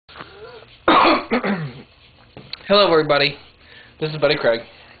Hello everybody, this is Buddy Craig,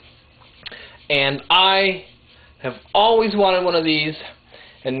 and I have always wanted one of these,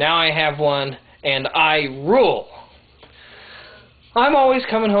 and now I have one, and I rule. I'm always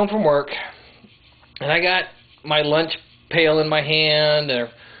coming home from work, and I got my lunch pail in my hand, or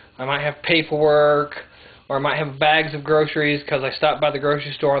I might have paperwork, or I might have bags of groceries because I stopped by the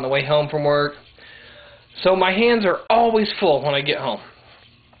grocery store on the way home from work. So my hands are always full when I get home.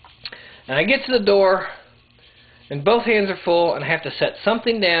 And I get to the door, and both hands are full, and I have to set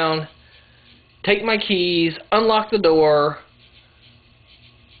something down, take my keys, unlock the door,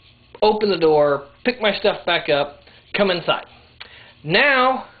 open the door, pick my stuff back up, come inside.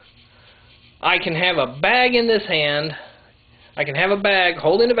 Now, I can have a bag in this hand, I can have a bag,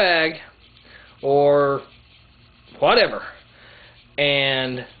 holding a bag, or whatever,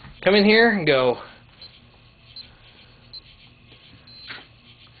 and come in here and go,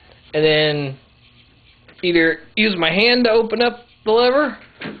 and then either use my hand to open up the lever,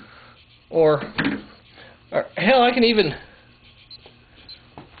 or hell, I can even,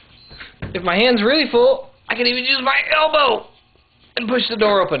 if my hand's really full, I can even use my elbow and push the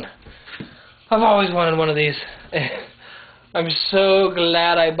door open. I've always wanted one of these. I'm so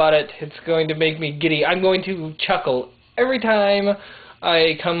glad I bought it. It's going to make me giddy. I'm going to chuckle every time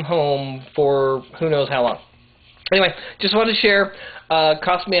I come home for who knows how long. Anyway, just wanted to share.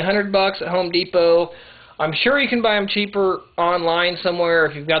 Cost me $100 at Home Depot. I'm sure you can buy them cheaper online somewhere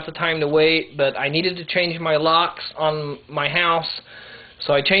if you've got the time to wait, but I needed to change my locks on my house,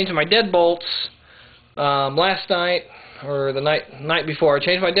 so I changed my deadbolts last night, or the night before. I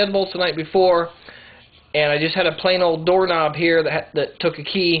changed my deadbolts the night before, and I just had a plain old doorknob here that took a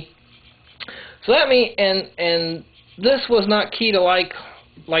key. So that means, and this was not key to like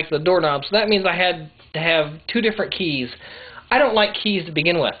the doorknob, so that means I had to have two different keys. I don't like keys to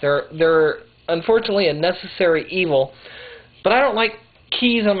begin with. They're unfortunately a necessary evil, but I don't like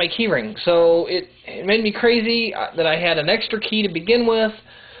keys on my key ring. So it made me crazy that I had an extra key to begin with.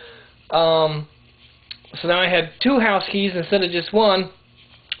 So now I had two house keys instead of just one.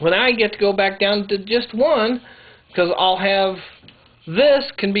 When I get to go back down to just one, because I'll have this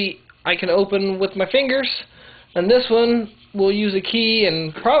I can open with my fingers, and this one will use a key,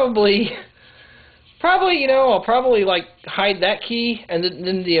 and probably, you know, I'll probably like hide that key, and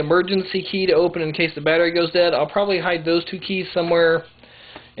then the emergency key to open in case the battery goes dead. I'll probably hide those two keys somewhere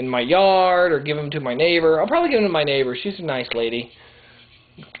in my yard, or give them to my neighbor. I'll probably give them to my neighbor. She's a nice lady.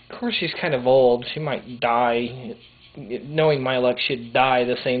 Of course, she's kind of old. She might die. Knowing my luck, she'd die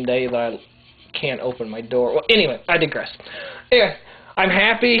the same day that I can't open my door. Well, anyway, I digress. Anyway, I'm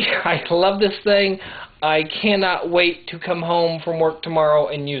happy. I love this thing. I cannot wait to come home from work tomorrow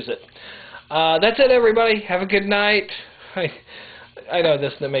and use it. That's it, everybody. Have a good night. I know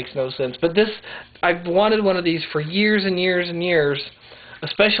that makes no sense, but I've wanted one of these for years and years and years,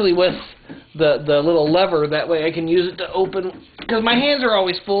 especially with the little lever. That way I can use it to open, because my hands are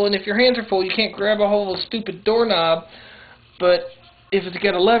always full, and if your hands are full, you can't grab a whole stupid doorknob. But if it's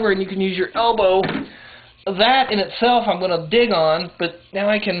got a lever and you can use your elbow, that in itself I'm going to dig on, but now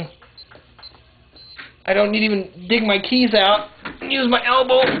I don't need to even dig my keys out, use my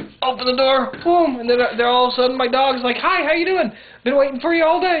elbow, open the door, boom, and then they're all of a sudden my dog's like, "Hi, how you doing? Been waiting for you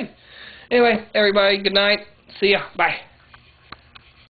all day." Anyway, everybody, good night. See ya. Bye.